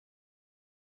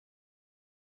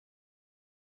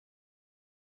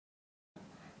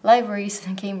libraries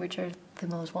in Cambridge are the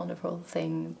most wonderful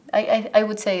thing. I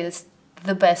would say it's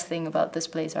the best thing about this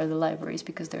place are the libraries,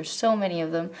 because there's so many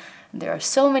of them, and there are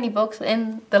so many books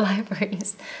in the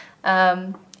libraries.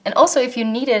 And also, if you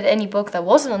needed any book that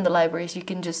wasn't in the libraries, you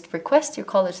can just request your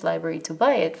college library to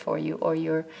buy it for you, or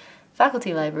your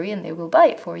faculty library, and they will buy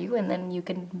it for you, and then you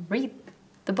can read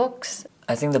the books.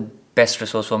 I think the best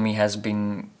resource for me has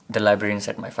been the librarians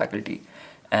at my faculty,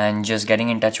 and just getting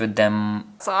in touch with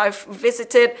them. So I've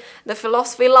visited the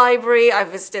philosophy library,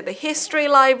 I've visited the history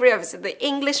library, I've visited the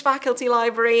English faculty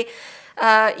library.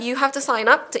 You have to sign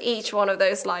up to each one of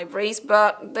those libraries,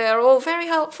 but they're all very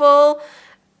helpful.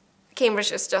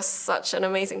 Cambridge is just such an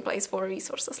amazing place for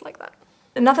resources like that.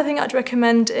 Another thing I'd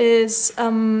recommend is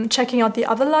checking out the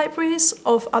other libraries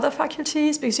of other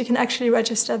faculties, because you can actually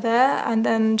register there and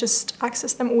then just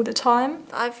access them all the time.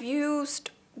 I've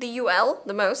used the UL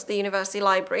the most, the University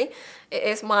Library. It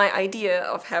is my idea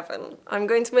of heaven. I'm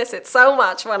going to miss it so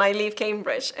much when I leave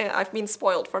Cambridge. I've been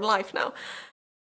spoiled for life now.